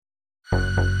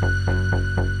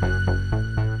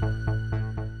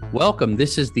Welcome.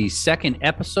 This is the second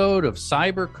episode of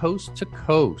Cyber Coast to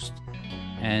Coast,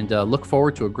 and look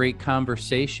forward to a great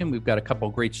conversation. We've got a couple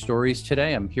of great stories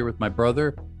today. I'm here with my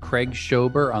brother, Craig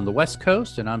Schober, on the West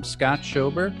Coast, and I'm Scott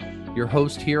Schober, your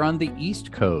host here on the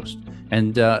East Coast.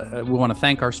 And we want to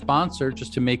thank our sponsor.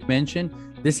 Just to make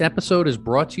mention, this episode is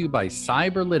brought to you by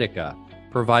Cyberlytica,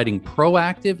 providing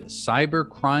proactive cyber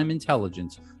crime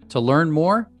intelligence. To learn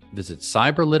more, visit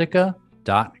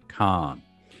cyberlytica.com.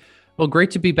 Well,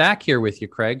 great to be back here with you,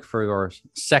 Craig, for our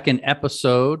second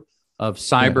episode of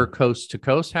Cyber Coast to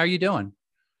Coast. How are you doing?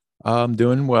 I'm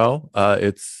doing well.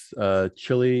 It's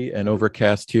chilly and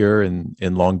overcast here in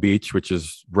Long Beach, which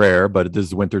is rare, but it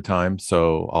is winter time,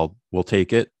 so we'll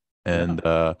take it. And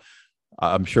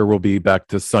I'm sure we'll be back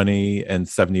to sunny and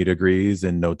 70 degrees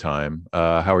in no time.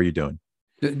 How are you doing?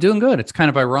 Doing good. It's kind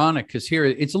of ironic because here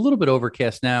it's a little bit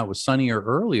overcast now. It was sunnier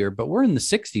earlier, but we're in the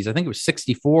 60s. I think it was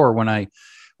 64 when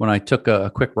I took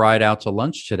a quick ride out to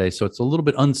lunch today. So it's a little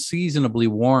bit unseasonably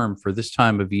warm for this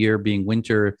time of year, being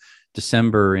winter,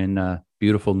 December in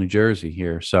beautiful New Jersey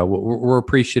here. So we're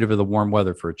appreciative of the warm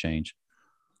weather for a change.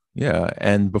 Yeah.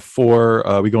 And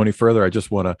before we go any further, I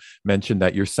just want to mention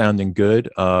that you're sounding good.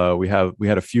 We had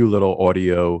a few little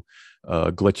audio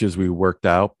glitches we worked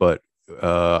out, but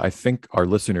I think our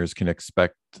listeners can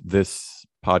expect this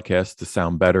podcast to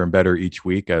sound better and better each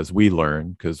week as we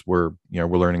learn, because we're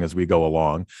learning as we go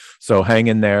along. So hang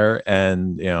in there,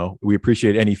 and we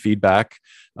appreciate any feedback.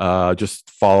 Just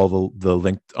follow the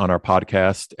link on our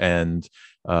podcast and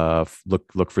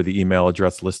look for the email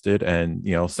address listed, and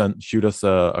shoot us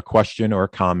a question or a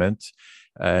comment,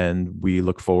 and we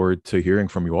look forward to hearing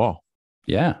from you all.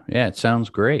 Yeah, it sounds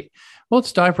great. Well,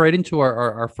 let's dive right into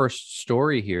our first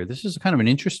story here. This is kind of an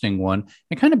interesting one.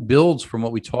 It kind of builds from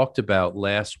what we talked about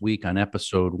last week on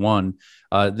episode 1.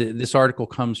 This article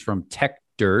comes from Tech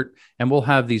Dirt, and we'll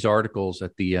have these articles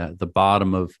at the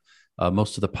bottom of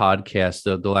most of the podcasts.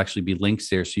 There'll actually be links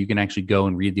there, so you can actually go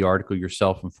and read the article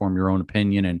yourself and form your own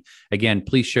opinion. And again,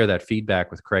 please share that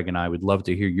feedback with Craig and I. We'd love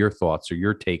to hear your thoughts or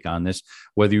your take on this,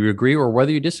 whether you agree or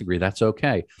whether you disagree. That's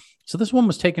okay. So this one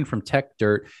was taken from Tech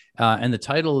Dirt, and the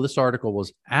title of this article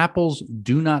was "Apple's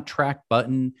Do Not Track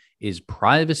Button is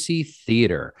Privacy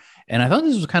Theater." And I thought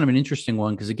this was kind of an interesting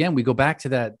one because, again, we go back to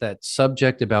that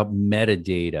subject about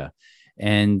metadata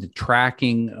and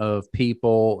tracking of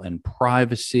people and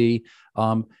privacy.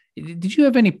 Did you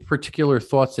have any particular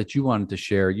thoughts that you wanted to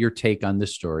share, your take on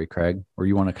this story, Craig, or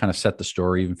you want to kind of set the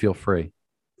story? Even feel free.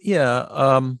 Yeah,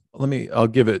 I'll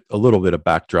give it a little bit of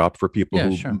backdrop for people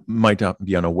who might not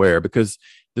be unaware, because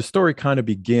the story kind of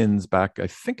begins back, I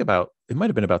think it might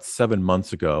have been about 7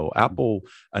 months ago. Apple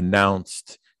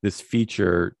announced this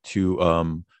feature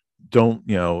to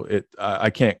I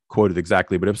can't quote it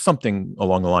exactly, but it was something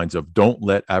along the lines of "Don't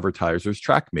let advertisers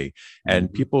track me."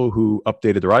 And people who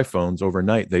updated their iPhones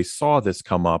overnight, they saw this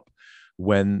come up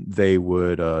when they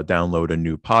would download a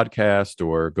new podcast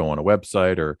or go on a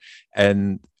website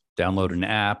and download an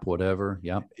app, whatever.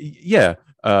 Yep. Yeah.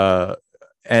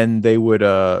 And they would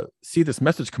see this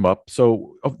message come up.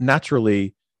 So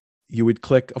naturally, you would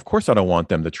click, of course, I don't want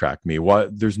them to track me. Why?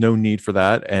 There's no need for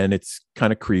that. And it's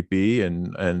kind of creepy,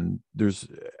 and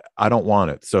I don't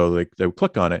want it. So they would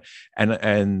click on it.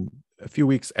 And a few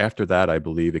weeks after that, I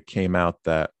believe it came out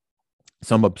that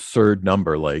some absurd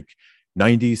number, like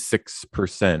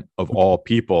 96% of all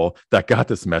people that got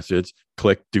this message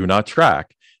clicked "Do Not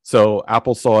Track." So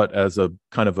Apple saw it as a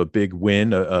kind of a big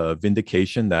win, a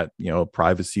vindication that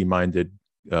privacy-minded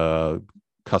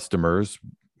customers,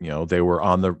 they were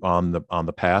on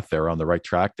the path, they were on the right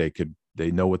track.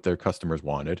 They know what their customers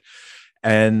wanted.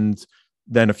 And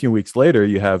then a few weeks later,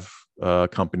 you have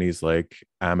companies like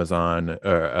Amazon,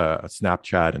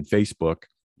 Snapchat, and Facebook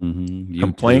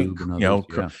complaint.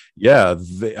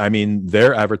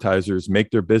 Their advertisers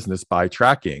make their business by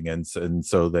tracking, and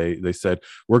so they said,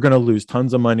 we're going to lose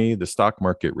tons of money. The stock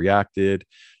market reacted.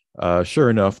 Sure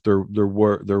enough, there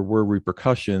were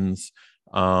repercussions.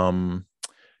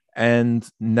 And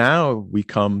now we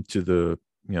come to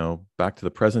back to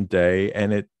the present day,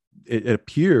 and it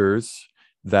appears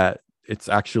that it's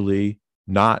actually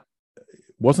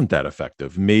wasn't that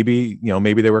effective. Maybe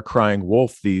they were crying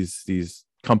wolf, these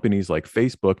companies like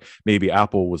Facebook. Maybe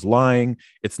Apple was lying.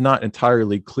 It's not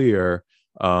entirely clear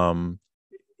because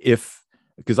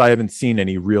I haven't seen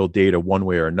any real data one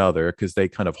way or another, because they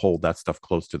kind of hold that stuff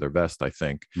close to their vest, I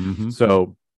think.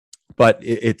 So, but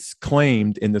it's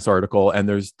claimed in this article, and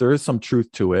there is some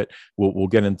truth to it. We'll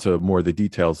get into more of the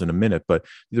details in a minute, but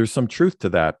there's some truth to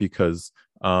that, because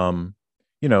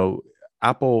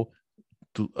Apple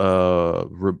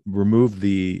remove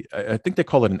I think they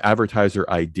call it an advertiser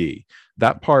ID.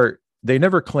 That part, they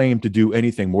never claimed to do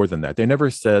anything more than that. They never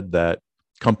said that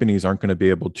companies aren't going to be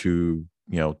able to,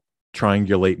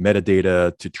 triangulate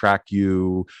metadata to track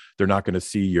you. They're not going to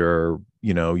see your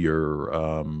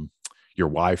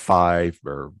Wi-Fi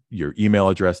or your email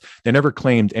address. They never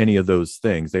claimed any of those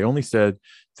things. They only said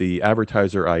the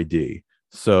advertiser ID.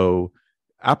 So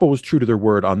Apple was true to their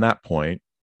word on that point,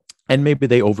 and maybe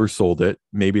they oversold it.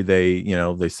 Maybe they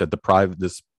said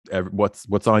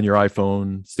what's on your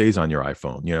iPhone stays on your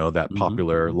iPhone. That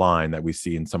popular line that we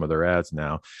see in some of their ads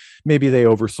now. Maybe they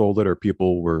oversold it, or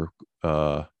people were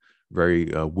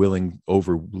very willingly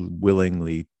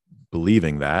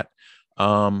believing that.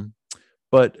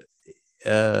 But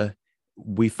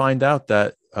we find out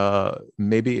that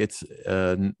maybe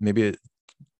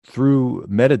through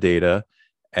metadata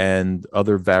and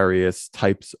other various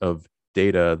types of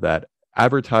data that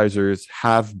advertisers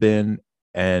have been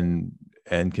and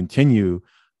continue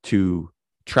to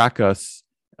track us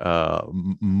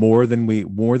more than we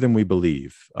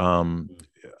believe.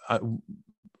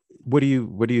 What are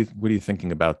you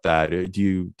thinking about that? Do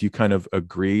you kind of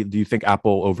agree? Do you think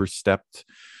Apple overstepped?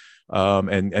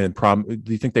 Do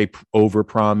you think they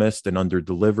overpromised and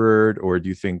underdelivered, or do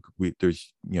you think we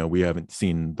haven't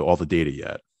seen all the data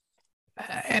yet?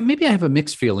 Maybe I have a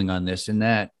mixed feeling on this, in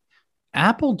that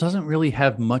Apple doesn't really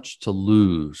have much to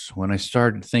lose when I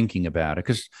started thinking about it,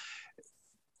 because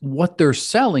what they're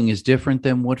selling is different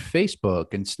than what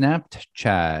Facebook and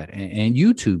Snapchat and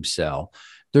YouTube sell.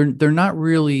 They're not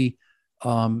really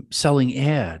selling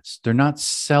ads. They're not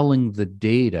selling the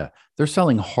data. They're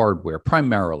selling hardware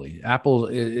primarily. Apple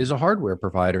is a hardware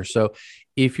provider. So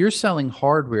if you're selling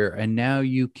hardware and now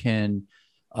you can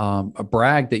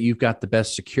brag that you've got the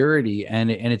best security, and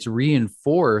it's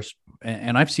reinforced,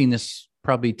 and I've seen this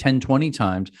probably 10, 20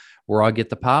 times, where I'll get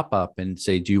the pop-up and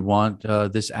say, do you want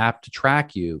this app to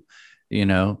track you?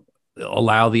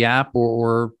 Allow the app,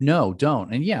 or no,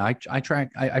 don't. And yeah,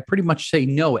 I pretty much say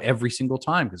no every single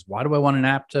time, because why do I want an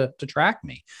app to track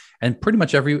me? And pretty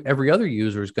much every other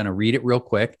user is going to read it real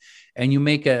quick, and you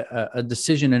make a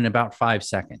decision in about 5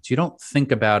 seconds. You don't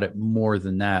think about it more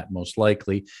than that, most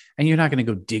likely, and you're not going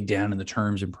to go dig down in the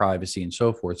terms and privacy and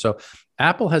so forth. So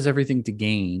Apple has everything to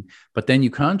gain, but then you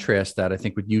contrast that, I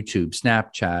think, with YouTube,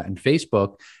 Snapchat, and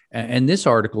Facebook. And this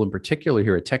article in particular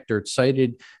here at TechDirt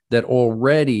cited that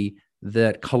already,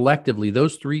 that collectively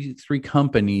those three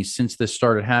companies, since this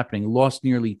started happening, lost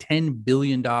nearly $10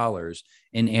 billion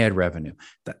in ad revenue.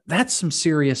 That's some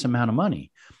serious amount of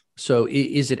money. So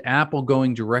is it Apple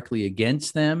going directly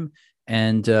against them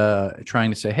and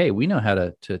trying to say, hey, we know how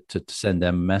to send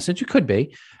them a message? It could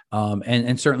be.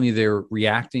 And certainly they're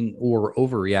reacting or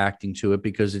overreacting to it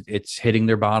because it's hitting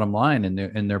their bottom line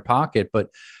in their pocket. But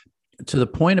to the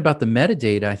point about the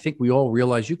metadata, I think we all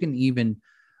realize you can even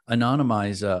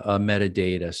anonymize a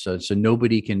metadata so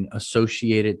nobody can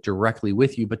associate it directly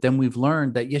with you. But then we've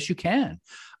learned that, yes, you can.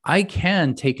 I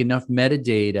can take enough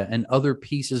metadata and other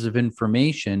pieces of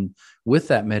information with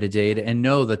that metadata and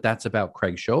know that that's about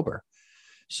Craig Schober.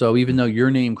 So even though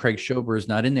your name, Craig Schober, is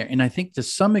not in there, and I think to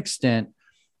some extent,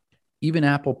 even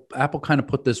Apple kind of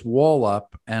put this wall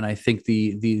up, and I think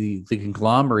the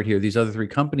conglomerate here, these other three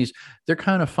companies, they're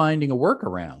kind of finding a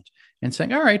workaround and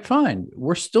saying, all right, fine,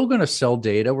 we're still going to sell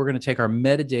data. We're going to take our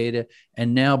metadata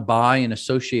and now buy and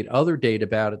associate other data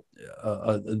about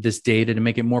this data to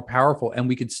make it more powerful, and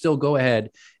we could still go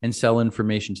ahead and sell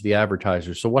information to the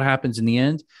advertisers. So what happens in the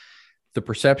end? The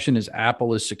perception is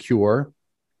Apple is secure.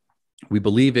 We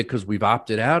believe it because we've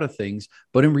opted out of things.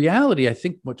 But in reality, I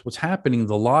think what's happening,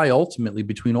 the lie ultimately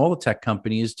between all the tech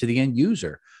companies to the end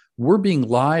user, we're being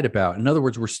lied about. In other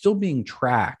words, we're still being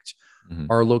tracked. Mm-hmm.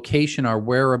 Our location, our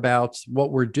whereabouts,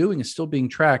 what we're doing is still being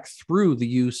tracked through the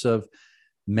use of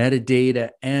metadata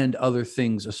and other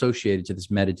things associated to this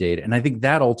metadata. And I think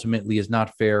that ultimately is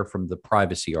not fair from the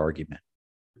privacy argument.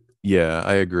 Yeah,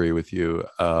 I agree with you.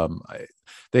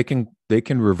 They can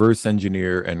reverse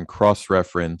engineer and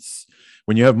cross-reference.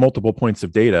 When you have multiple points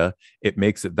of data, it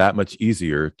makes it that much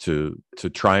easier to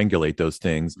triangulate those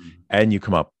things, and you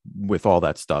come up with all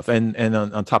that stuff. And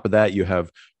on top of that, you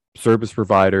have service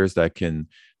providers that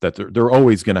they're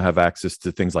always going to have access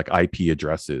to things like IP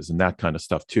addresses and that kind of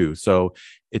stuff too. So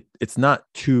it's not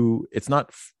too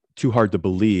hard to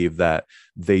believe that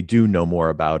they do know more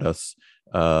about us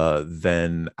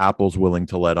than Apple's willing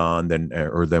to let on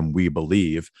than we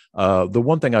believe. The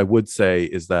one thing I would say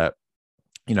is that,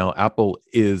 Apple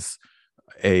is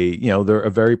they're a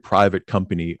very private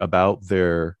company about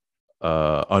their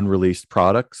unreleased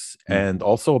products and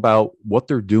also about what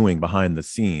they're doing behind the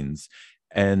scenes.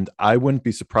 And I wouldn't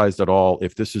be surprised at all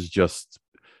if this is just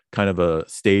kind of a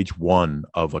stage one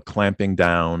of a clamping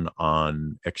down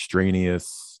on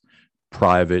extraneous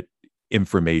private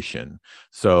information.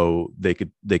 So they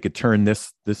could turn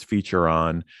this feature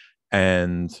on,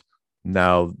 and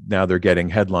now they're getting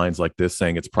headlines like this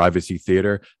saying it's privacy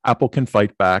theater. Apple can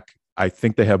fight back. I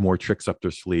think they have more tricks up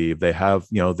their sleeve. They have,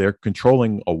 they're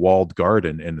controlling a walled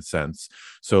garden in a sense.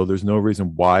 So there's no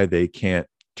reason why they can't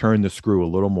turn the screw a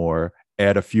little more,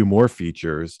 add a few more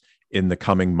features in the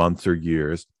coming months or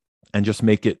years, and just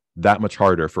make it that much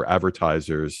harder for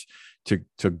advertisers to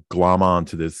glom on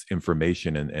to this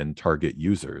information and target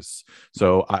users.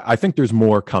 So I think there's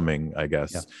more coming, I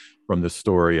guess, yeah, from this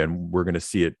story, and we're going to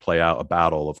see it play out, a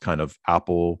battle of kind of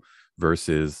Apple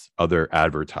versus other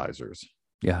advertisers.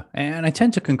 Yeah, and I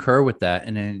tend to concur with that.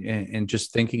 And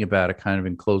just thinking about it kind of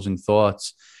in closing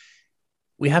thoughts,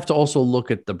 we have to also look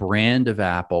at the brand of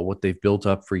Apple, what they've built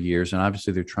up for years. And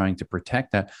obviously they're trying to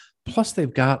protect that. Plus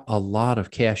they've got a lot of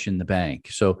cash in the bank.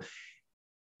 So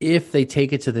if they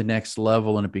take it to the next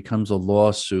level and it becomes a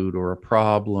lawsuit or a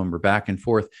problem or back and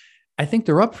forth, I think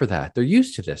they're up for that. They're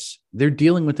used to this. They're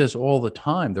dealing with this all the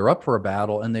time. They're up for a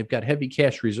battle and they've got heavy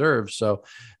cash reserves. So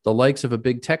the likes of a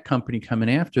big tech company coming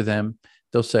after them,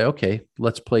 they'll say, okay,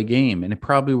 let's play game. And it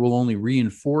probably will only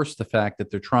reinforce the fact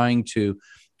that they're trying to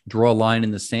draw a line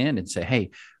in the sand and say, hey,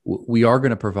 we are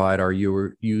going to provide our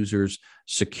users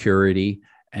security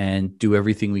and do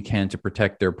everything we can to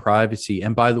protect their privacy.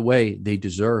 And by the way, they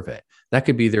deserve it. That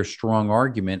could be their strong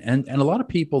argument. And a lot of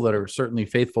people that are certainly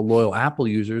faithful, loyal Apple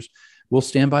users will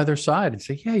stand by their side and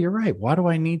say, yeah, you're right. Why do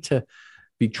I need to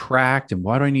be tracked? And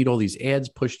why do I need all these ads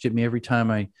pushed at me every time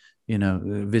I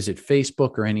visit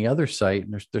Facebook or any other site,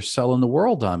 and they're selling the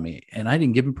world on me, and I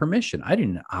didn't give them permission. I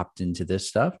didn't opt into this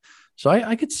stuff. So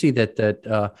I could see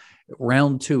that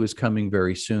round two is coming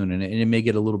very soon, and it may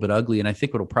get a little bit ugly. And I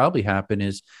think what'll probably happen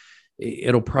is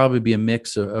it'll probably be a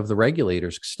mix of the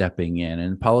regulators stepping in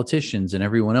and politicians and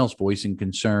everyone else voicing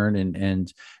concern,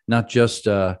 and not just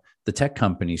the tech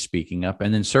companies speaking up.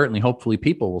 And then certainly, hopefully,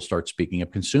 people will start speaking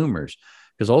up, consumers,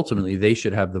 because ultimately they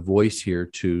should have the voice here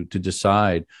to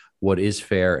decide what is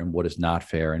fair and what is not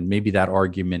fair. And maybe that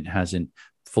argument hasn't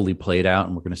fully played out,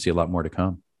 and we're going to see a lot more to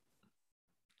come.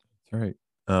 That's right.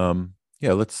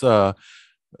 Yeah, let's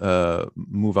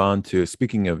move on to,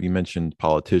 speaking of, you mentioned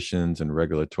politicians and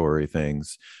regulatory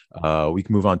things. We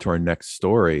can move on to our next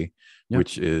story, yep,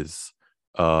 which is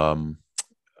kind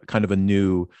of a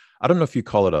new, I don't know if you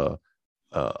call it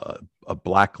a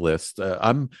blacklist.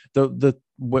 In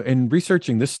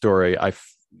researching this story, I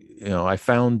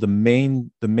found the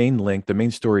main link, the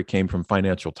main story came from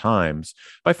Financial Times,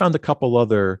 but I found a couple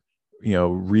other,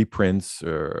 reprints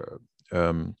or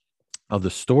of the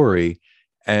story,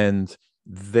 and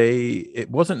it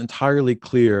wasn't entirely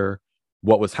clear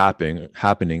what was happening.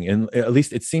 And at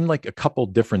least it seemed like a couple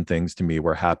different things to me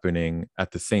were happening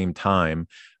at the same time,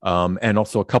 and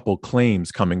also a couple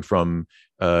claims coming from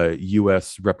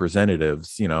U.S.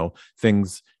 representatives.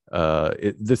 Things. Let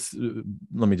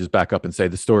me just back up and say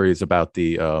the story is about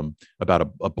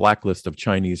a blacklist of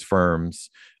Chinese firms,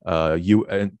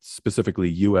 specifically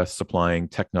U.S. supplying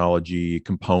technology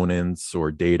components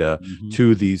or data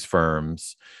to these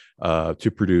firms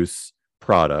to produce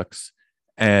products,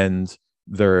 and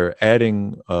they're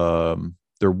adding.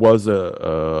 There was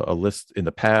a list in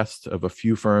the past of a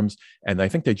few firms, and I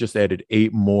think they just added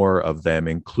 8 more of them,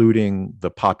 including the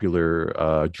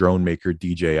popular drone maker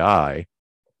DJI.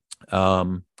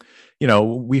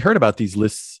 We heard about these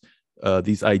lists,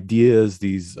 these ideas,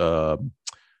 these you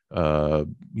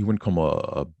wouldn't call them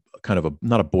a kind of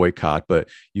not a boycott, but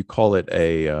you call it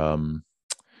a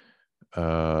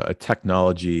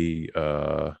technology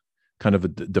kind of a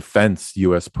defense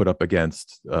U.S. put up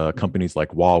against companies like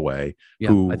Huawei. Yeah,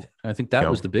 who, I think that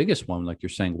was the biggest one, like you're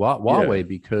saying, Huawei, yeah,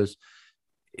 because,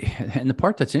 and the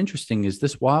part that's interesting is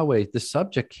this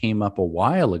subject came up a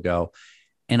while ago.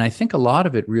 And I think a lot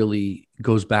of it really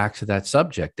goes back to that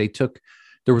subject.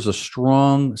 There was a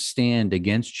strong stand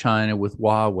against China with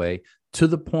Huawei, to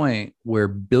the point where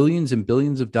billions and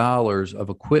billions of dollars of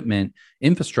equipment,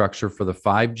 infrastructure for the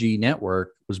 5G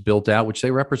network was built out, which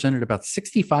they represented about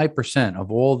 65%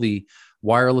 of all the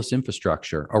wireless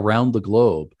infrastructure around the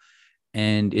globe.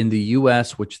 And in the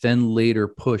US, which then later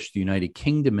pushed the United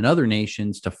Kingdom and other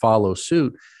nations to follow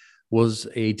suit, was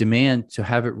a demand to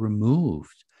have it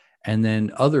removed. And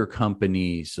then other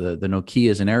companies, the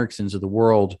Nokias and Ericssons of the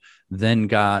world, then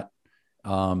got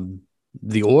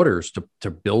the orders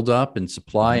to build up and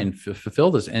supply and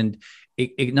fulfill this. And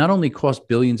it not only cost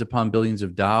billions upon billions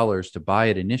of dollars to buy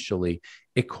it initially,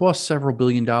 it cost several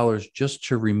 $billion just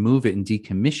to remove it and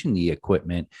decommission the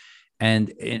equipment.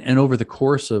 and over the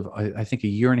course of I think a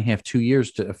year and a half, 2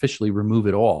 years to officially remove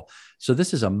it all. So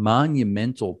this is a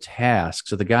monumental task.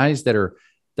 So the guys that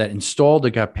installed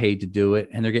it got paid to do it,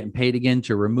 and they're getting paid again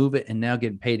to remove it, and now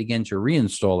getting paid again to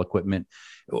reinstall equipment.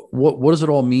 What does it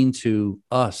all mean to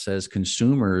us as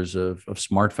consumers of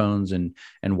smartphones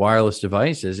and wireless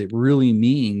devices? It really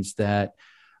means that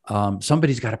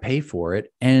somebody's got to pay for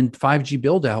it, and 5G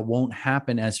build out won't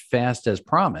happen as fast as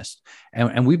promised.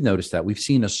 And we've noticed that. We've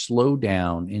seen a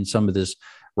slowdown in some of this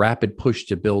rapid push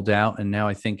to build out, and now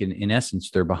I think in essence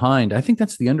they're behind. I think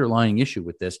that's the underlying issue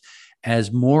with this.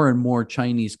 As more and more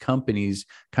Chinese companies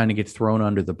kind of get thrown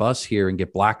under the bus here and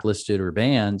get blacklisted or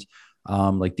banned,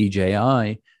 like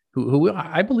DJI, who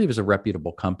I believe is a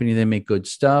reputable company. They make good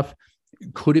stuff.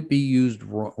 Could it be used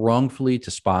wrongfully to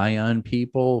spy on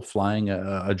people, flying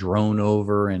a drone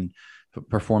over and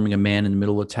performing a man in the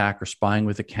middle attack, or spying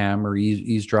with a camera,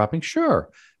 eavesdropping? Sure.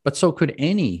 But so could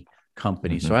any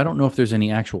company. So I don't know if there's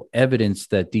any actual evidence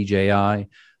that DJI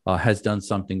has done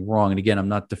something wrong. And again, I'm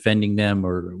not defending them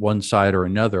or one side or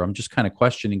another. I'm just kind of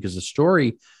questioning, because the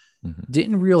story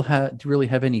didn't really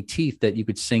have any teeth that you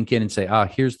could sink in and say,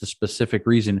 here's the specific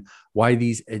reason why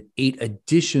these 8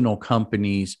 additional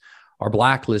companies are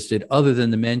blacklisted, other than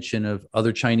the mention of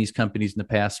other Chinese companies in the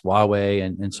past, Huawei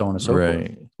and so on and so forth.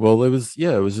 Well, it was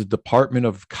a Department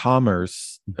of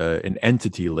Commerce, an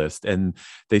entity list. And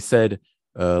they said,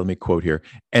 let me quote here,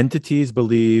 entities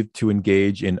believed to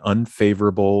engage in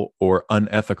unfavorable or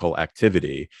unethical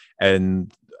activity.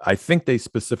 And I think they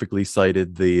specifically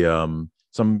cited the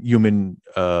some human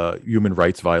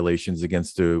rights violations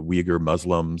against the Uyghur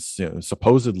Muslims,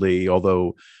 supposedly,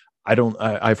 although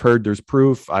I've heard there's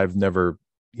proof. I've never,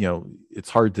 it's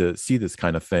hard to see this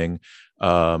kind of thing,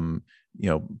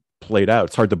 played out.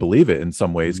 It's hard to believe it in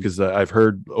some ways, because I've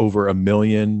heard over 1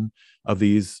 million of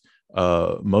these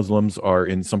Muslims are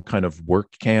in some kind of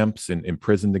work camps and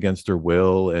imprisoned against their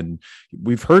will. And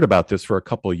we've heard about this for a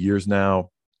couple of years now.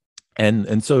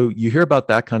 And so you hear about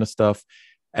that kind of stuff.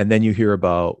 And then you hear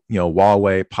about,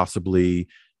 Huawei possibly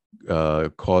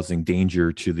causing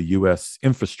danger to the U.S.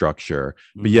 infrastructure,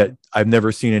 but yet I've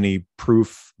never seen any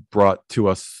proof brought to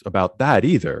us about that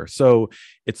either. So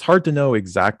it's hard to know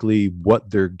exactly what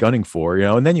they're gunning for,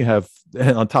 And then you have,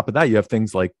 on top of that, you have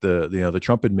things like the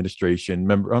Trump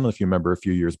administration. I don't know if you remember a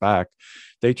few years back,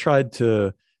 they tried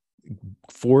to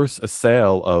force a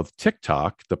sale of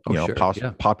TikTok,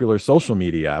 the popular social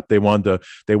media app. They wanted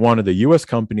the U.S.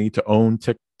 company to own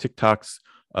TikTok's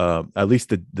at least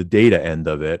the data end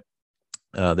of it,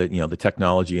 the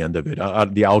technology end of it.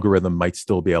 The algorithm might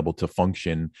still be able to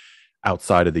function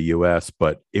outside of the U.S.,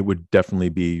 but it would definitely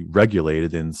be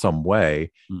regulated in some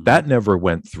way. That never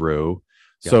went through.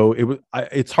 So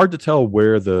it's hard to tell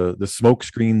where the smoke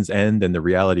screens end and the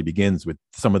reality begins with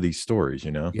some of these stories,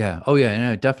 Yeah. Oh yeah,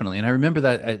 no, definitely. And I remember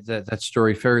that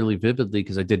story fairly vividly,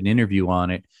 because I did an interview on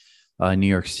it in New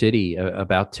York City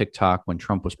about TikTok when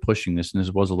Trump was pushing this, and this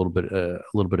was a little bit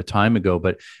of time ago.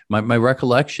 But my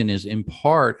recollection is, in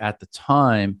part, at the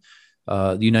time,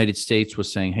 the United States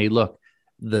was saying, "Hey, look,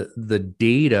 the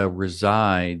data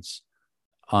resides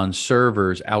on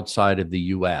servers outside of the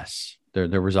U.S. They're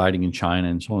residing in China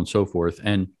and so on and so forth."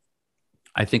 And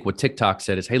I think what TikTok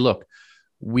said is, "Hey, look,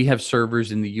 we have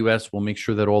servers in the U.S. We'll make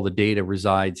sure that all the data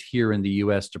resides here in the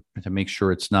U.S. to make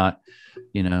sure it's not,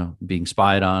 being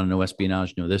spied on, no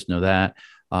espionage, no this, no that,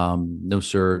 no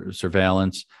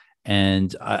surveillance."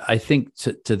 And I think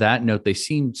to that note, they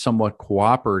seemed somewhat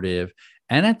cooperative.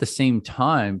 And at the same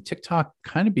time, TikTok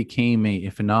kind of became a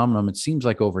phenomenon. It seems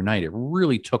like overnight, it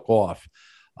really took off.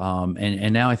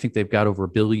 And now I think they've got over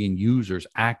 1 billion users,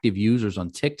 active users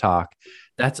on TikTok.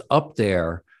 That's up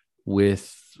there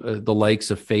with the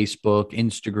likes of Facebook,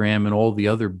 Instagram, and all the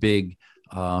other big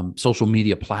social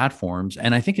media platforms.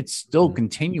 And I think it's still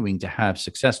continuing to have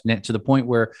success, to the point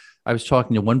where I was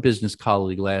talking to one business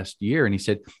colleague last year, and he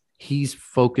said he's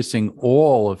focusing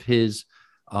all of his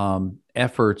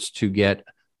efforts to get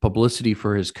publicity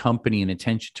for his company and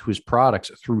attention to his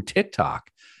products through TikTok.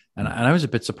 And I was a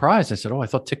bit surprised. I said, I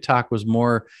thought TikTok was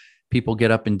more people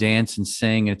get up and dance and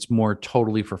sing. It's more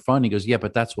totally for fun. He goes, yeah,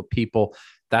 but that's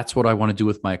what I want to do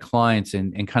with my clients,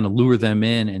 and kind of lure them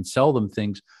in and sell them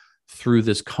things through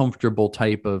this comfortable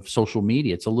type of social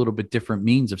media. It's a little bit different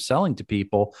means of selling to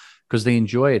people, because they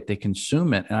enjoy it, they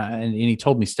consume it. And he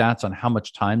told me stats on how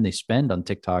much time they spend on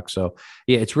TikTok. So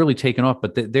yeah, it's really taken off.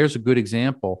 But there's a good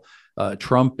example.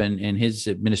 Trump and his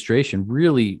administration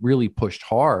really, really pushed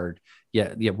hard.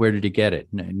 Yeah. Where did he get it?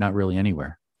 Not really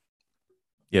anywhere.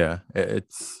 Yeah,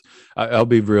 I'll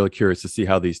be really curious to see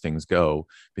how these things go,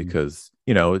 because,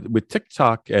 with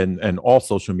TikTok and all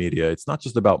social media, it's not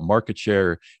just about market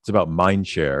share, it's about mind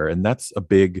share. And that's a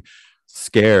big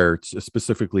scare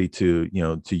specifically to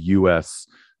US,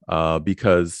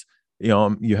 because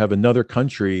you have another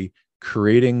country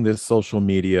creating this social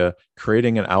media,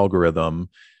 creating an algorithm.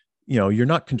 You're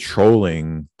not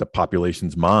controlling the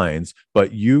population's minds,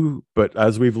 but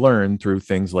as we've learned through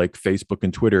things like Facebook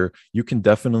and Twitter, you can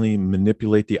definitely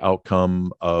manipulate the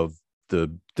outcome of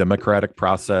the democratic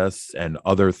process and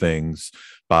other things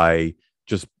by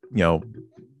just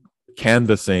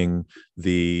canvassing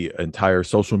the entire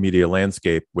social media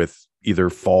landscape with either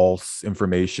false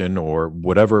information or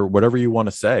whatever you want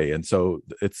to say. And so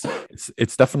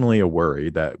it's definitely a worry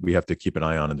that we have to keep an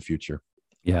eye on in the future.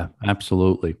 Yeah,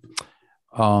 absolutely.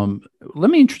 Let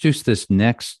me introduce this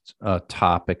next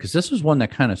topic, because this is one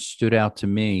that kind of stood out to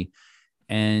me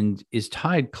and is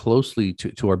tied closely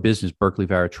to our business, Berkeley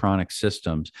Varitronic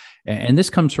Systems. And this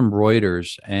comes from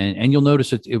Reuters. And you'll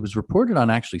notice it was reported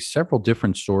on actually several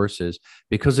different sources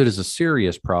because it is a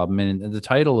serious problem. And the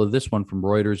title of this one from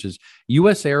Reuters is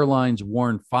U.S. Airlines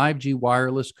warn 5G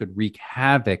wireless could wreak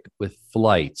havoc with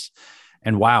flights.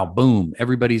 And wow, boom,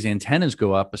 everybody's antennas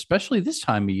go up, especially this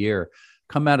time of year.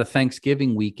 Come out of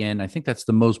Thanksgiving weekend. I think that's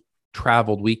the most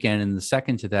traveled weekend. And the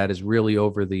second to that is really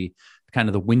over the kind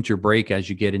of the winter break as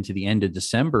you get into the end of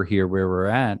December here where we're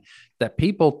at, that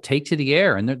people take to the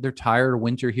air, and they're tired of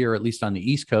winter here, at least on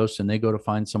the East Coast, and they go to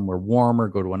find somewhere warmer,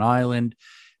 go to an island.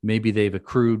 Maybe they've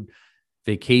accrued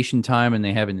vacation time and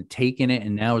they haven't taken it.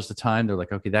 And now is the time they're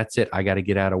like, okay, that's it. I got to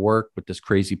get out of work with this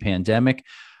crazy pandemic.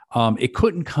 It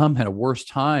couldn't come at a worse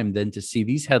time than to see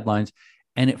these headlines.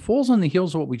 And it falls on the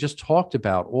heels of what we just talked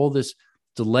about, all this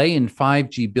delay in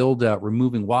 5G build out,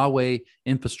 removing Huawei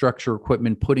infrastructure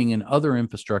equipment, putting in other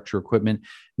infrastructure equipment.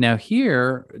 Now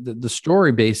here, the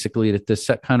story basically, to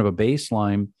set kind of a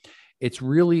baseline, it's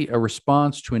really a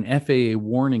response to an FAA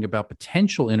warning about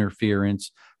potential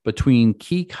interference between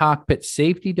key cockpit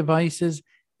safety devices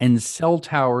and cell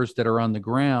towers that are on the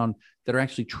ground that are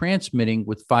actually transmitting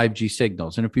with 5G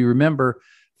signals. And if you remember,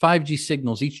 5G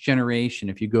signals, each generation,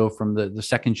 if you go from the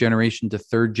second generation to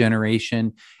third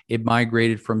generation, it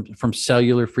migrated from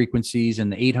cellular frequencies in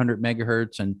the 800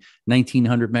 megahertz and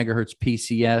 1900 megahertz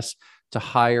PCS to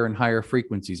higher and higher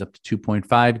frequencies, up to 2.5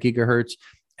 gigahertz.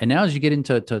 And now as you get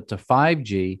into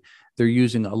 5G, they're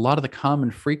using a lot of the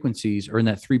common frequencies are in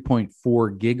that 3.4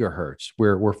 gigahertz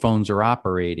where phones are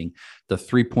operating, the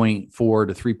 3.4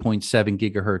 to 3.7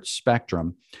 gigahertz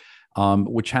spectrum.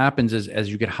 Which happens is as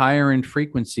you get higher in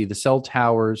frequency, the cell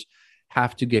towers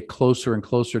have to get closer and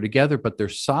closer together, but their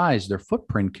size, their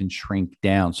footprint can shrink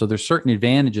down. So there's certain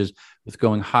advantages with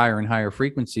going higher and higher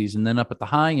frequencies. And then up at the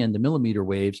high end, the millimeter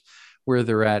waves, where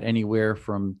they're at anywhere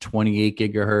from 28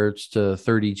 gigahertz to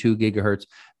 32 gigahertz,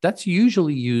 that's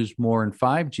usually used more in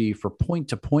 5G for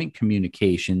point-to-point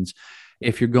communications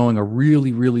if you're going a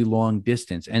really, really long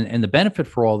distance. And the benefit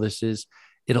for all this is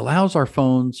it allows our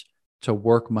phones to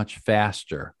work much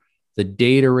faster. The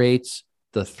data rates,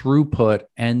 the throughput,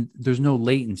 and there's no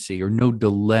latency or no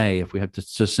delay if we have to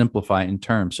simplify it in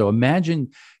terms. So imagine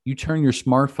you turn your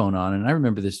smartphone on, and I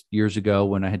remember this years ago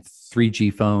when I had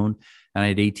 3G phone and I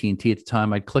had AT&T at the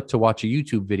time. I'd click to watch a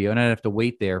YouTube video and I'd have to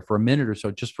wait there for a minute or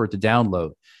so just for it to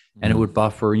download. And it would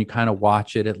buffer and you kind of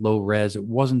watch it at low res. It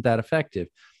wasn't that effective.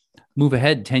 Move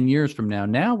ahead 10 years from now.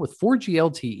 Now with 4G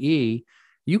LTE,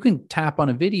 you can tap on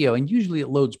a video and usually it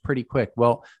loads pretty quick.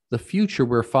 Well, the future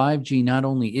where 5G not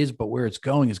only is, but where it's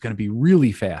going is going to be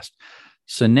really fast.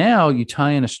 So now you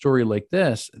tie in a story like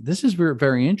this. This is very,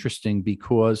 very interesting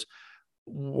because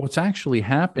what's actually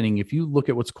happening, if you look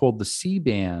at what's called the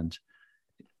C-band,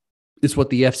 is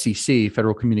what the FCC,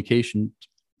 Federal Communications,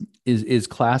 is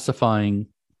classifying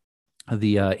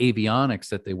the avionics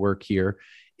that they work here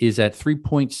is at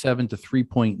 3.7 to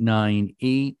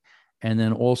 3.98. And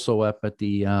then also up at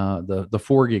the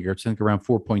 4 gigahertz, I think around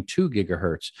 4.2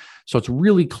 gigahertz. So it's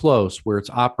really close where it's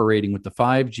operating with the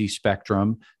 5G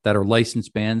spectrum that are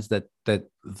licensed bands that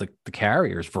the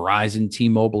carriers, Verizon,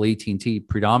 T-Mobile, AT&T,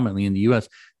 predominantly in the U.S.,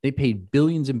 they paid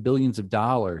billions and billions of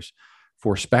dollars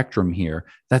for spectrum here.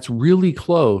 That's really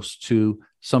close to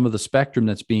some of the spectrum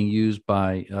that's being used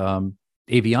by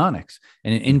avionics.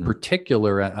 And in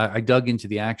particular, I dug into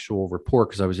the actual report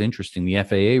because I was interested. The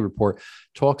FAA report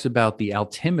talks about the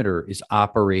altimeter is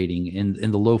operating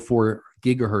in the low 4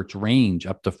 gigahertz range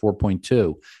up to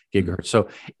 4.2 gigahertz. So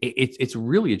it's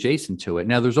really adjacent to it.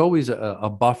 Now, there's always a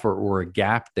buffer or a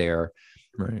gap there.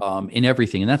 Right. In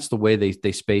everything. And that's the way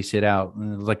they space it out.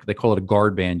 Like they call it a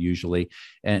guard band usually.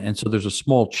 And so there's a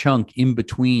small chunk in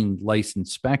between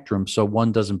licensed spectrum. So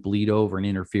one doesn't bleed over and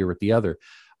interfere with the other.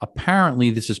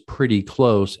 Apparently, this is pretty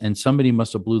close, and somebody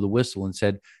must have blew the whistle and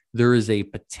said there is a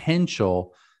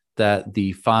potential that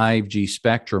the 5G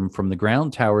spectrum from the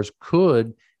ground towers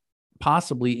could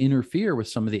possibly interfere with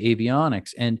some of the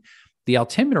avionics. And the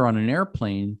altimeter on an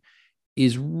airplane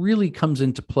is really comes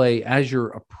into play as you're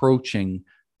approaching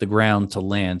the ground to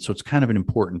land. So it's kind of an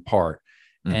important part.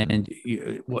 Mm-hmm.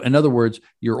 And in other words,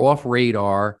 you're off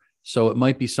radar. So it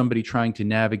might be somebody trying to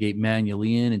navigate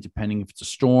manually in, and depending if it's a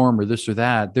storm or this or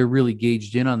that, they're really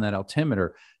gauged in on that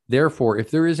altimeter. Therefore,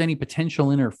 if there is any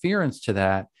potential interference to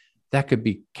that, that could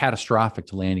be catastrophic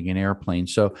to landing an airplane.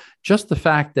 So just the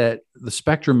fact that the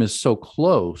spectrum is so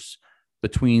close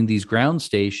between these ground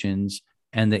stations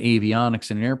and the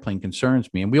avionics in an airplane concerns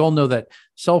me. And we all know that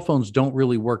cell phones don't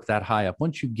really work that high up.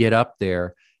 Once you get up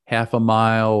there, half a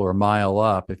mile or a mile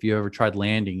up, if you ever tried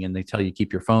landing and they tell you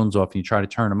keep your phones off and you try to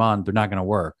turn them on, they're not going to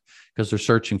work because they're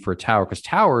searching for a tower, because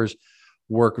towers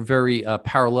work very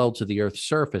parallel to the Earth's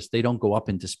surface. They don't go up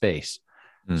into space.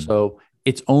 So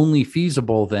it's only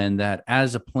feasible then that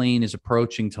as a plane is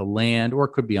approaching to land, or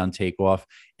it could be on takeoff,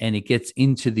 and it gets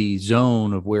into the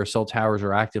zone of where cell towers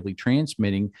are actively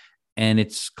transmitting, and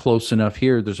it's close enough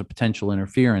here, there's a potential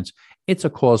interference. It's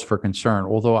a cause for concern,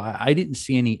 although I didn't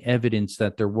see any evidence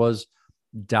that there was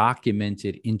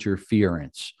documented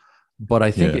interference. But I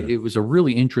think it was a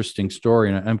really interesting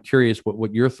story, and I'm curious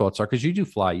what your thoughts are, because you do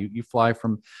fly. You fly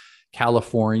from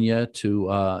California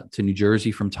to New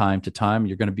Jersey from time to time.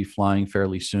 You're going to be flying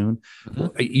fairly soon.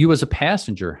 Mm-hmm. You as a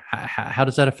passenger, how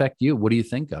does that affect you? What do you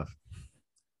think of?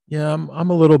 Yeah, I'm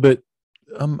a little bit.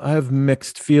 I have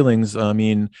mixed feelings. I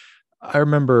mean, I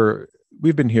remember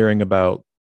we've been hearing about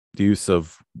the use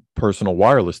of personal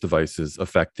wireless devices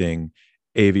affecting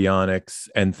avionics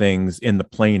and things in the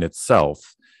plane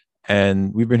itself.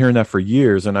 And we've been hearing that for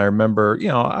years. And I remember,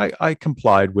 I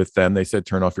complied with them. They said,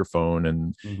 turn off your phone.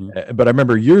 And, but I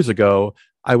remember years ago,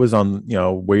 I was on,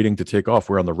 waiting to take off.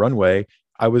 We're on the runway.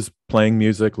 I was playing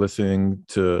music, listening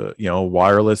to,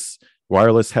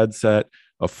 wireless headset,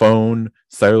 a phone,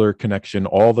 cellular connection,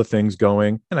 all the things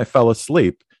going. And I fell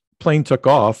asleep. Plane took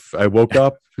off. I woke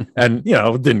up and,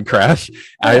 didn't crash.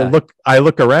 Yeah. I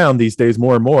look around these days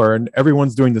more and more, and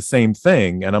everyone's doing the same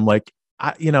thing. And I'm like,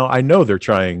 I know they're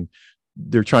trying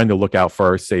to look out for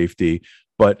our safety,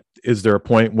 but is there a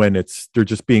point when they're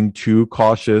just being too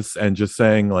cautious and just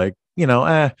saying like,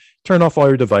 turn off all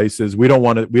your devices. We don't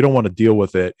want to deal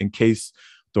with it in case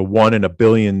the 1 in a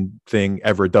billion thing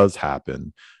ever does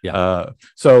happen. Yeah.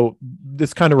 So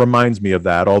this kind of reminds me of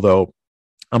that, although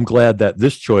I'm glad that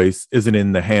this choice isn't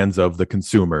in the hands of the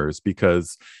consumers,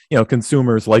 because,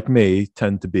 consumers like me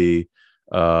tend to be,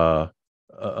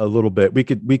 a little bit. We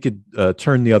could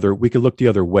look the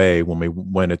other way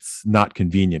when it's not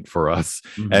convenient for us.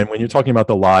 Mm-hmm. And when you're talking about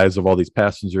the lives of all these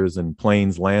passengers and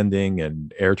planes landing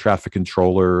and air traffic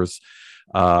controllers,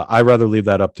 I'd rather leave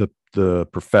that up to the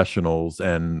professionals.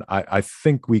 And I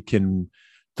think we can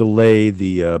delay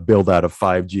the build out of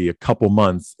 5G a couple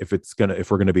months if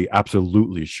we're gonna be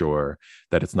absolutely sure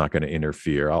that it's not going to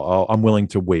interfere. I'm willing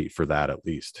to wait for that at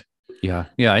least. Yeah,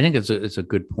 I think it's a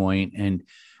good point. And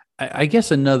I guess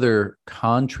another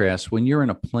contrast, when you're in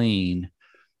a plane,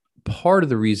 part of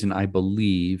the reason I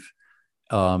believe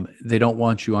they don't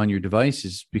want you on your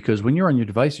devices, because when you're on your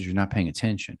devices, you're not paying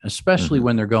attention, especially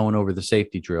when they're going over the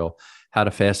safety drill, how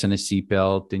to fasten a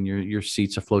seatbelt, and your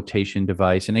seat's a flotation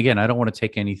device. And again, I don't want to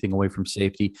take anything away from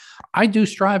safety. I do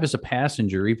strive as a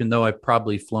passenger, even though I've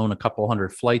probably flown a couple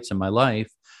hundred flights in my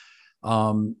life.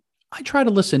 I try to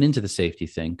listen into the safety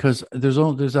thing, because there's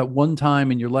that one time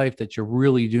in your life that you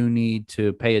really do need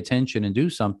to pay attention and do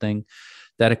something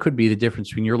that it could be the difference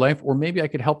between your life, or maybe I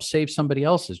could help save somebody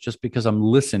else's just because I'm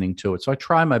listening to it. So I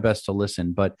try my best to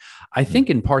listen, but I think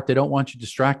in part they don't want you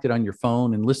distracted on your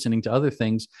phone and listening to other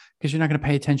things, because you're not going to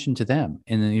pay attention to them.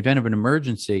 In the event of an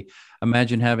emergency,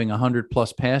 imagine having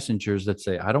 100+ passengers that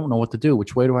say, I don't know what to do.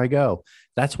 Which way do I go?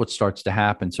 That's what starts to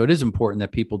happen. So it is important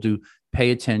that people do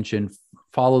pay attention,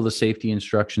 follow the safety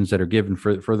instructions that are given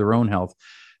for their own health.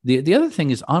 The other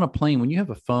thing is, on a plane, when you have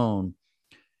a phone,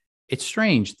 it's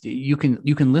strange. You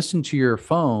can listen to your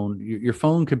phone. Your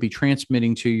phone could be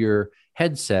transmitting to your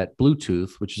headset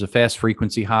Bluetooth, which is a fast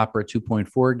frequency hopper at 2.4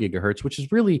 gigahertz, which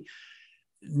is really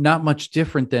not much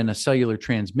different than a cellular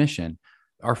transmission.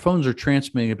 Our phones are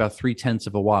transmitting about 0.3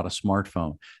 of a watt, a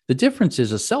smartphone. The difference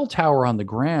is a cell tower on the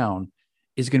ground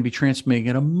is going to be transmitting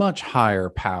at a much higher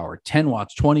power, 10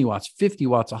 watts, 20 watts, 50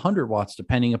 watts, 100 watts,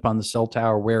 depending upon the cell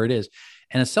tower, where it is.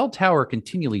 And a cell tower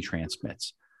continually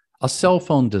transmits. A cell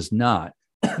phone does not,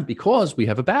 because we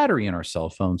have a battery in our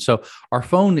cell phone. So our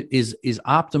phone is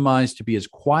optimized to be as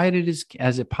quiet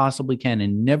as it possibly can,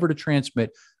 and never to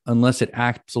transmit unless it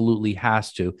absolutely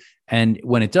has to. And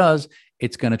when it does,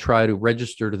 it's going to try to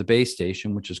register to the base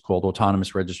station, which is called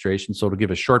autonomous registration. So it'll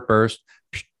give a short burst.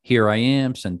 Here I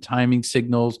am, send timing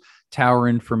signals, tower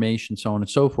information, so on and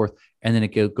so forth. And then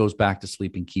it goes back to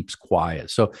sleep and keeps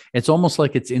quiet. So it's almost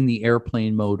like it's in the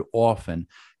airplane mode often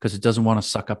because it doesn't want to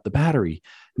suck up the battery.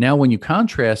 Now, when you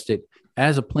contrast it,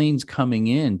 as a plane's coming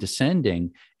in,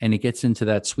 descending, and it gets into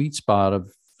that sweet spot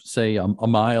of, say, a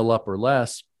mile up or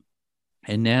less,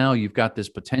 and now you've got this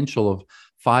potential of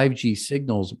 5G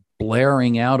signals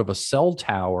blaring out of a cell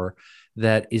tower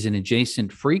that is an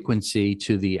adjacent frequency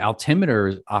to the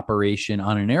altimeter operation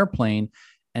on an airplane,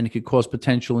 and it could cause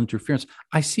potential interference.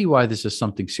 I see why this is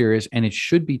something serious, and it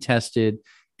should be tested.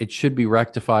 It should be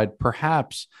rectified.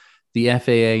 Perhaps the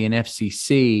FAA and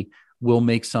FCC will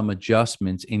make some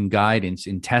adjustments in guidance,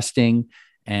 in testing,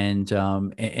 and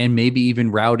maybe even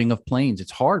routing of planes.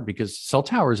 It's hard because cell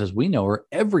towers, as we know, are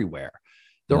everywhere.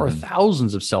 There are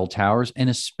thousands of cell towers, and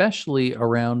especially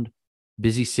around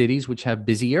busy cities, which have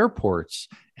busy airports,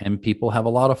 and people have a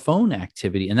lot of phone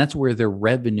activity, and that's where their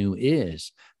revenue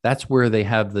is. That's where they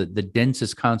have the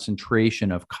densest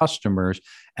concentration of customers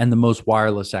and the most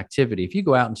wireless activity. If you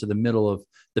go out into the middle of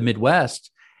the Midwest,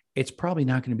 it's probably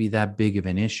not going to be that big of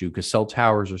an issue because cell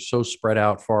towers are so spread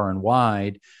out far and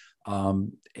wide.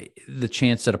 The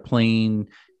chance that a plane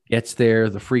gets there,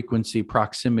 the frequency,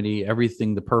 proximity,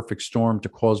 everything, the perfect storm to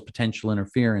cause potential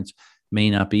interference may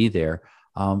not be there.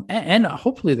 And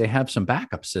hopefully they have some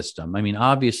backup system. I mean,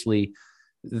 obviously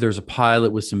there's a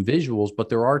pilot with some visuals, but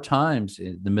there are times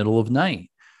in the middle of night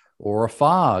or a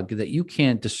fog that you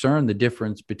can't discern the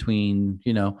difference between,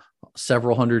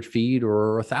 several hundred feet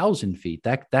or 1,000 feet.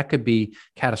 That could be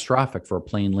catastrophic for a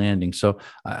plane landing. So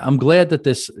I'm glad that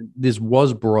this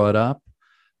was brought up.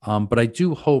 But I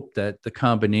do hope that the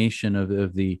combination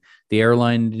of the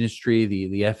airline industry,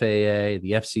 the FAA,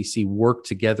 the FCC work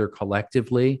together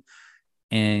collectively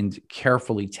and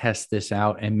carefully test this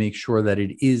out and make sure that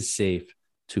it is safe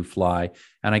to fly.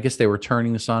 And I guess they were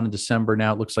turning this on in December.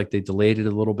 Now it looks like they delayed it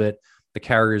a little bit. The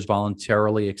carriers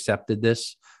voluntarily accepted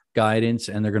this guidance,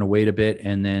 and they're going to wait a bit,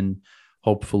 and then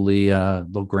hopefully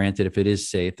they'll grant it if it is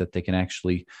safe that they can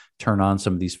actually turn on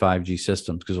some of these 5G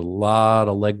systems, because a lot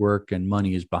of legwork and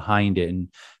money is behind it, and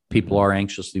people are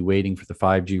anxiously waiting for the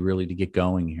 5G really to get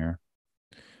going here.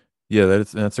 Yeah,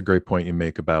 that's a great point you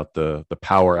make about the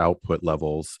power output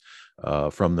levels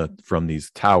from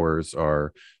these towers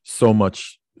are so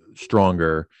much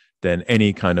stronger than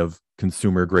any kind of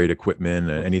consumer grade equipment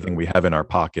and anything we have in our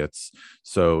pockets.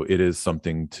 So it is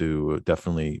something to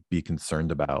definitely be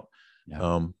concerned about.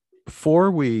 Yeah.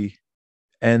 Before we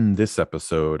end this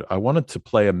episode, I wanted to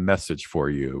play a message for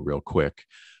you real quick.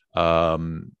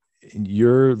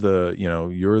 You're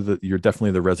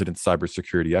definitely the resident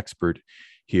cybersecurity expert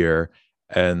here,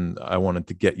 and I wanted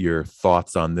to get your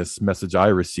thoughts on this message I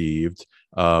received.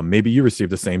 Maybe you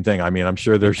received the same thing. I mean, I'm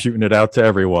sure they're shooting it out to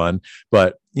everyone,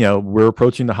 but we're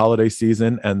approaching the holiday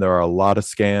season, and there are a lot of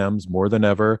scams more than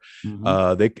ever.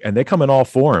 They come in all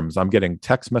forms. I'm getting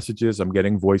text messages, I'm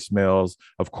getting voicemails,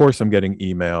 of course I'm getting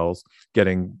emails,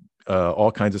 getting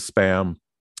all kinds of spam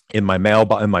in my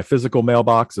in my physical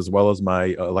mailbox as well as my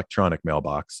electronic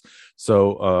mailbox.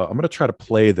 So I'm going to try to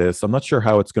play this. I'm not sure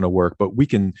how it's going to work, but we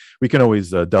can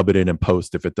always dub it in and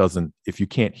post if you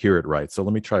can't hear it right. So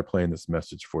let me try playing this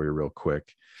message for you real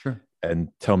quick. Sure. And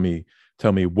tell me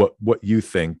what you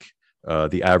think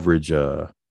the average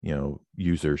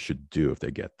user should do if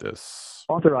they get this.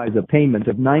 Authorize a payment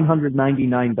of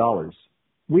 $999.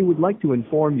 We would like to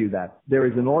inform you that there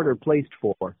is an order placed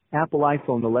for Apple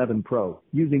iPhone 11 Pro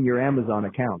using your Amazon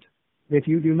account. If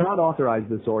you do not authorize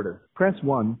this order, press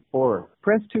 1 or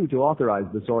press 2 to authorize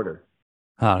this order.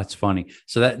 Oh, that's funny.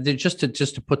 So that just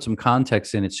to put some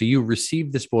context in it. So you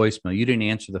received this voicemail. You didn't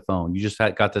answer the phone. You just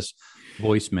got this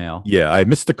voicemail. Yeah, I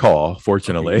missed the call,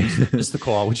 fortunately. Okay, missed the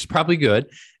call, which is probably good.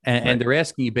 And they're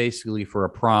asking you basically for a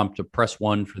prompt to press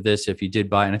 1 for this if you did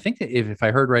buy. And I think that if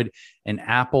I heard right, an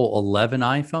Apple 11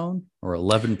 iPhone or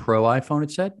 11 Pro iPhone,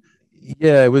 it said.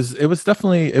 Yeah, it was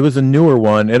definitely a newer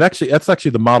one. That's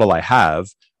actually the model I have.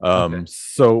 Okay.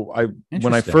 So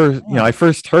when I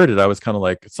first heard it, I was kind of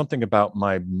like, something about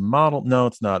my model. No,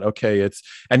 it's not. Okay. It's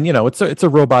a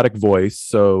robotic voice.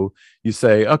 So you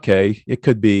say, okay, it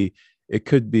could be a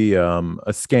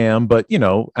scam, but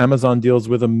Amazon deals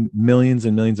with millions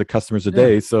and millions of customers a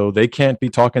day. So they can't be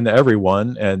talking to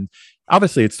everyone. And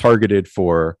obviously it's targeted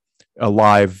for a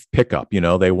live pickup.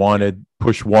 They wanted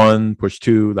push 1, push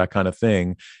 2, that kind of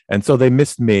thing. And so they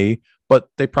missed me, but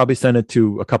they probably sent it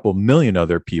to a couple million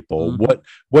other people. Mm-hmm.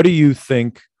 What do you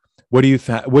think what do you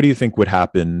think would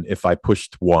happen if I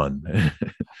pushed one?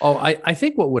 Oh, I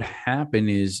think what would happen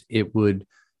is it would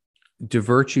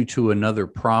divert you to another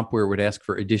prompt where it would ask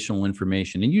for additional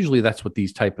information. And usually that's what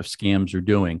these type of scams are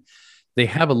doing. They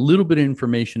have a little bit of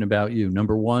information about you.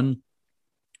 Number one,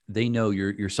 they know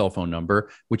your cell phone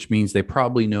number, which means they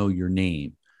probably know your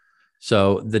name.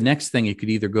 So the next thing, it could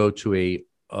either go to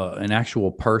an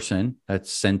actual person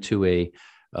that's sent to a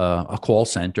call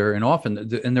center, and often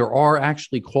and there are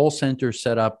actually call centers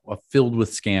set up filled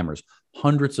with scammers,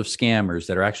 hundreds of scammers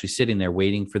that are actually sitting there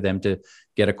waiting for them to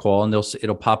get a call, and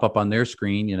it'll pop up on their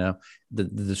screen, the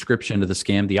description of the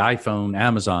scam, the iPhone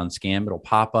Amazon scam. It'll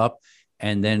pop up,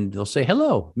 and then they'll say,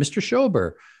 "Hello, Mr.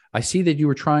 Schober. I see that you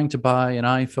were trying to buy an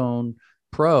iPhone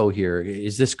Pro here.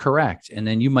 Is this correct?" And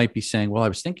then you might be saying, "Well, I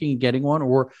was thinking of getting one,"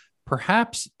 or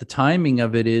perhaps the timing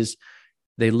of it is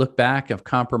they look back of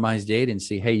compromised data and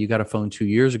see, hey, you got a phone 2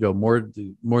 years ago. More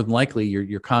than likely,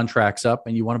 your contract's up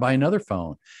and you want to buy another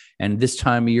phone. And this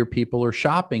time of year, people are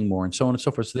shopping more, and so on and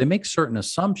so forth. So they make certain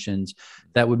assumptions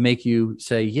that would make you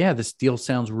say, yeah, this deal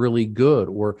sounds really good,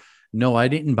 or no, I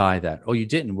didn't buy that. Oh, you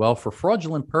didn't? Well, for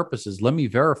fraudulent purposes, let me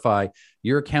verify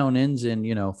your account ends in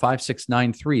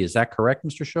 5693. Is that correct,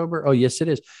 Mr. Schober? Oh, yes, it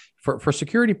is. For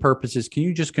security purposes, can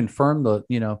you just confirm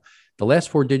the last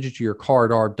four digits of your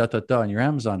card are in your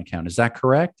Amazon account? Is that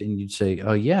correct? And you'd say,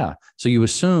 oh, yeah. So you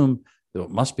assume that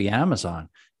it must be Amazon.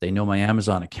 They know my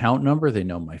Amazon account number. They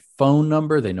know my phone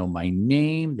number. They know my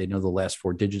name. They know the last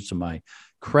four digits of my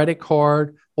credit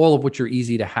card, all of which are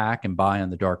easy to hack and buy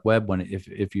on the dark web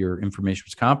if your information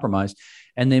was compromised.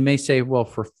 And they may say, well,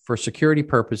 for security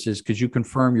purposes, could you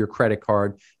confirm your credit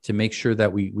card to make sure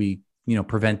that we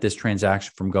prevent this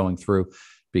transaction from going through,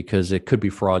 because it could be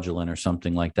fraudulent or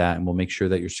something like that. And we'll make sure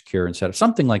that you're secure and set up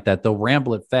something like that. They'll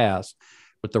ramble it fast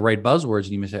with the right buzzwords.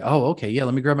 And you may say, oh, okay, yeah,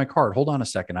 let me grab my card. Hold on a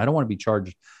second. I don't want to be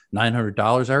charged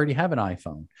 $900. I already have an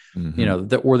iPhone,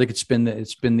 or they could spin the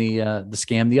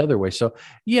scam the other way. So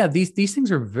yeah, these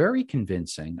things are very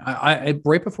convincing. I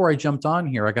right before I jumped on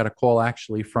here, I got a call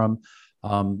actually from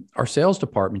our sales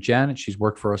department. Janet, she's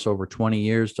worked for us over 20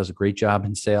 years, does a great job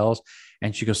in sales.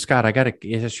 And she goes, Scott, I got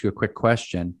to ask you a quick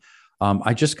question.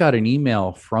 I just got an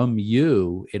email from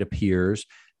you, it appears,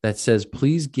 that says,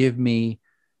 please give me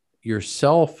your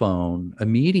cell phone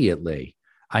immediately.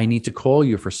 I need to call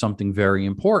you for something very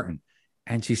important.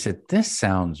 And she said, this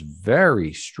sounds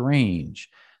very strange.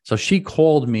 So she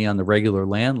called me on the regular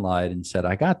landline and said,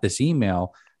 I got this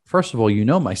email. First of all,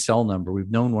 my cell number.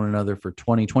 We've known one another for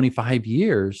 20, 25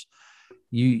 years.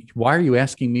 Why are you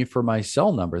asking me for my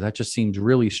cell number? That just seems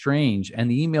really strange.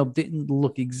 And the email didn't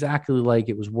look exactly like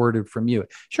it was worded from you.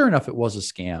 Sure enough, it was a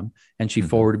scam. And she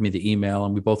forwarded me the email,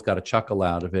 and we both got a chuckle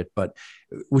out of it. But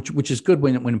which is good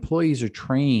when employees are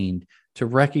trained to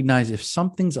recognize if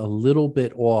something's a little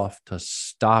bit off, to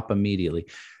stop immediately.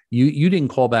 You didn't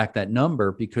call back that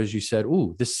number because you said,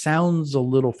 ooh, this sounds a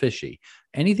little fishy.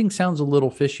 Anything sounds a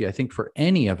little fishy, I think, for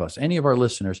any of us, any of our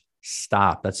listeners,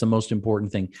 stop. That's the most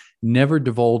important thing. Never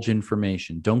divulge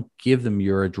information. Don't give them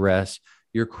your address,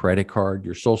 your credit card,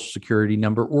 your social security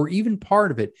number, or even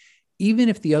part of it, even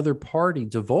if the other party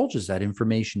divulges that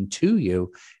information to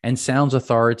you and sounds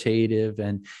authoritative.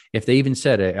 And if they even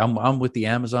said, hey, I'm with the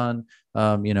Amazon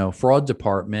fraud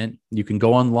department, you can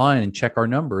go online and check our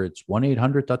number. It's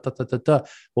 1-800 .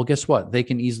 Well, guess what? They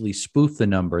can easily spoof the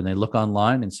number, and they look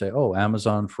online and say, oh,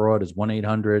 Amazon fraud is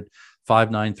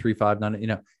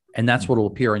 1-800-593-59, and that's what will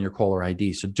appear on your caller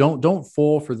ID. So don't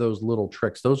fall for those little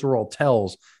tricks. Those are all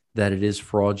tells that it is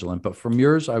fraudulent. But from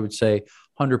yours, I would say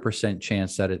 100%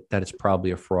 chance that it's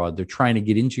probably a fraud. They're trying to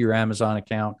get into your Amazon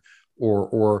account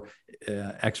or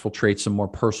exfiltrate some more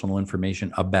personal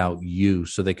information about you,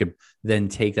 so they could then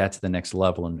take that to the next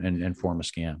level and form a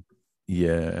scam.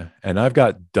 Yeah. And I've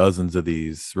got dozens of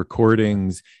these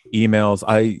recordings, emails.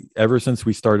 Ever since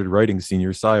we started writing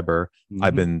Senior Cyber,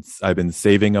 I've been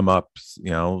saving them up,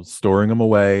 storing them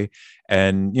away.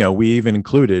 And, we even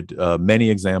included many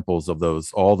examples of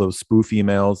all those spoof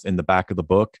emails in the back of the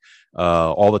book.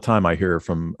 All the time I hear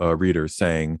from readers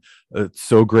saying, it's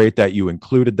so great that you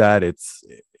included that. It's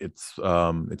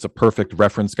a perfect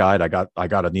reference guide. I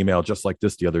got an email just like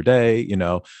this the other day,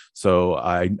 so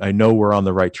I know we're on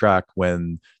the right track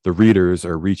when the readers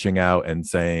are reaching out and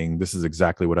saying, this is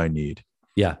exactly what I need.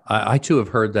 Yeah, I too have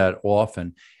heard that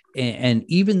often. And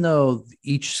even though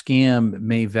each scam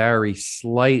may vary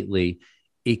slightly,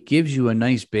 it gives you a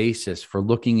nice basis for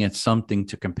looking at something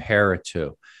to compare it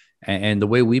to. And the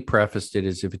way we prefaced it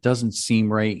is, if it doesn't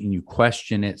seem right and you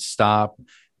question it, stop,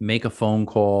 make a phone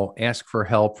call, ask for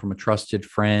help from a trusted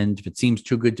friend. If it seems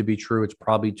too good to be true, it's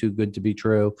probably too good to be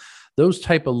true. Those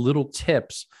type of little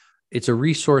tips it's a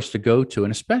resource to go to,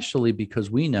 and especially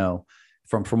because we know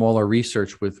from all our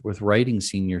research with writing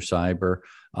Senior Cyber,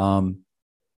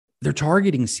 they're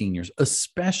targeting seniors,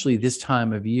 especially this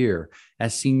time of year,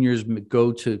 as seniors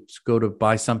go to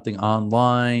buy something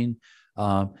online.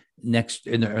 Next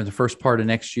in the first part of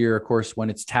next year, of course, when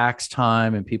it's tax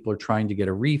time and people are trying to get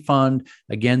a refund,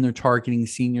 again, they're targeting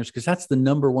seniors because that's the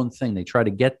number one thing. They try to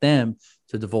get them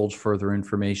to divulge further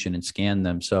information and scan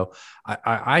them. So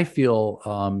I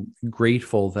feel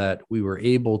grateful that we were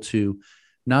able to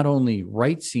not only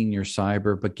write Senior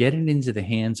Cyber, but get it into the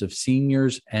hands of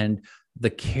seniors and the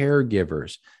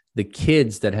caregivers, the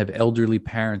kids that have elderly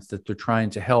parents that they're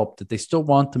trying to help, that they still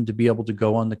want them to be able to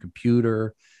go on the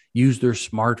computer, use their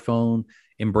smartphone,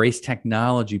 embrace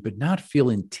technology, but not feel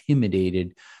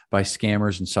intimidated by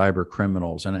scammers and cyber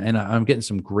criminals. And I'm getting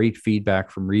some great feedback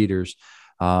from readers.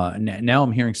 Now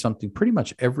I'm hearing something pretty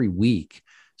much every week.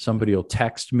 Somebody will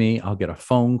text me. I'll get a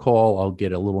phone call. I'll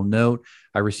get a little note.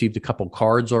 I received a couple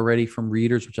cards already from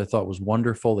readers, which I thought was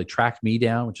wonderful. They tracked me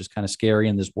down, which is kind of scary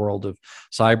in this world of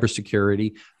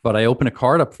cybersecurity. But I opened a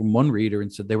card up from one reader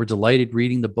and said they were delighted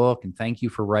reading the book and thank you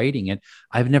for writing it.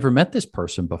 I've never met this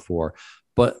person before,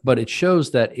 but it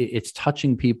shows that it's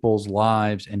touching people's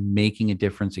lives and making a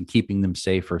difference and keeping them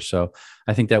safer. So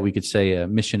I think that we could say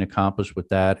mission accomplished with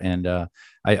that. And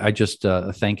I just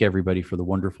thank everybody for the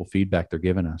wonderful feedback they're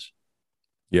giving us.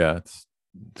 Yeah, it's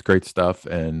great stuff,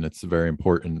 and it's very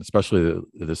important, especially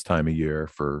this time of year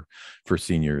for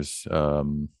seniors.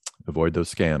 Avoid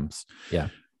those scams. Yeah,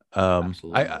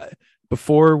 absolutely.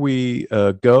 Before we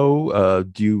go,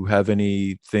 do you have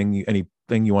anything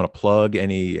you want to plug?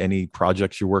 Any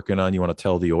projects you're working on? You want to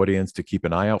tell the audience to keep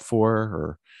an eye out for?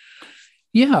 Or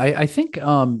yeah, I think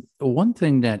one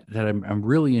thing that I'm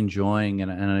really enjoying,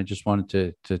 and I just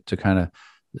wanted to kind of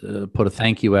put a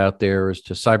thank you out there, is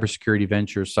to Cybersecurity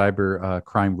Ventures, Cyber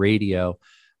Crime Radio.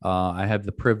 I have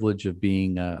the privilege of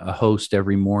being a host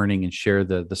every morning and share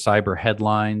the cyber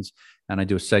headlines. And I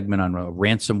do a segment on a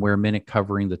Ransomware Minute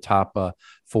covering the top 4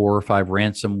 or 5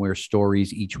 ransomware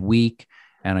stories each week.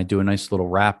 And I do a nice little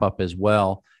wrap up as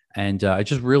well. And I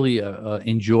just really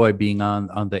enjoy being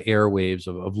on the airwaves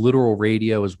of literal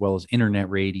radio as well as internet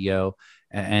radio,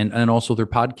 and also their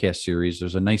podcast series.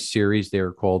 There's a nice series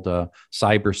there called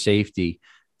Cyber Safety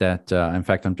that, in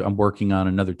fact, I'm working on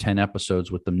another 10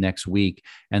 episodes with them next week.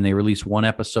 And they release one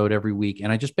episode every week.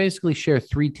 And I just basically share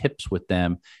 3 tips with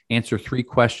them, answer 3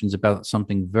 questions about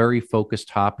something very focused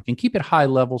topic, and keep it high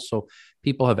level so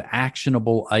people have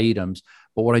actionable items.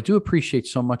 But what I do appreciate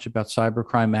so much about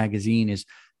Cybercrime Magazine is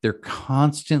they're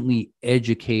constantly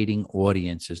educating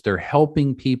audiences. They're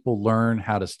helping people learn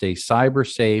how to stay cyber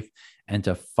safe and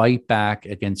to fight back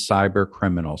against cyber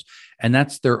criminals. And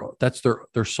that's their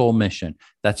sole mission.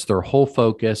 That's their whole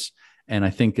focus. And I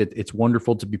think it's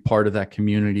wonderful to be part of that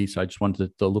community. So I just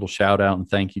wanted a little shout out and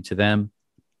thank you to them.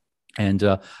 And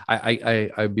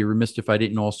I'd be remiss if I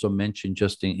didn't also mention,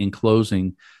 just in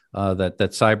closing, that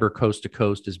Cyber Coast to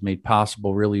Coast is made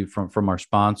possible really from our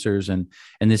sponsors. And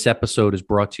this episode is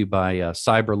brought to you by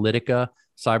Cyberlytica.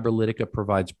 Cyberlytica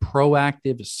provides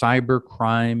proactive cyber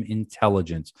crime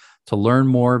intelligence. To learn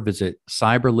more, visit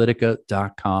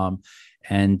cyberlytica.com.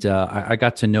 And I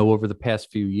got to know over the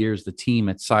past few years the team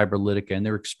at Cyberlytica, and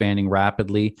they're expanding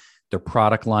rapidly. Their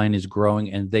product line is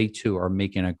growing, and they too are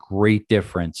making a great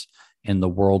difference in the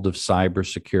world of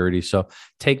cybersecurity. So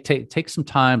take some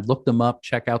time, look them up,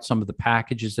 check out some of the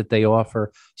packages that they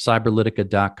offer,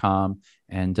 cyberlytica.com,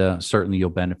 and certainly you'll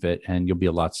benefit and you'll be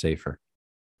a lot safer.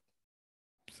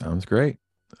 Sounds great.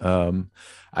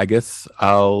 I guess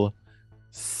I'll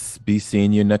be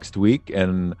seeing you next week,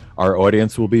 and our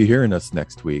audience will be hearing us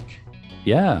next week.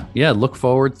 Yeah. Look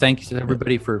forward. Thanks to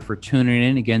everybody for tuning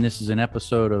in. Again, this is an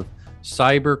episode of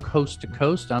Cyber Coast to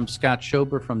Coast. I'm Scott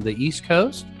Schober from the East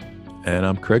Coast. And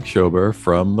I'm Craig Schober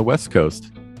from the West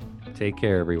Coast. Take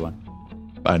care, everyone.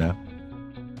 Bye now.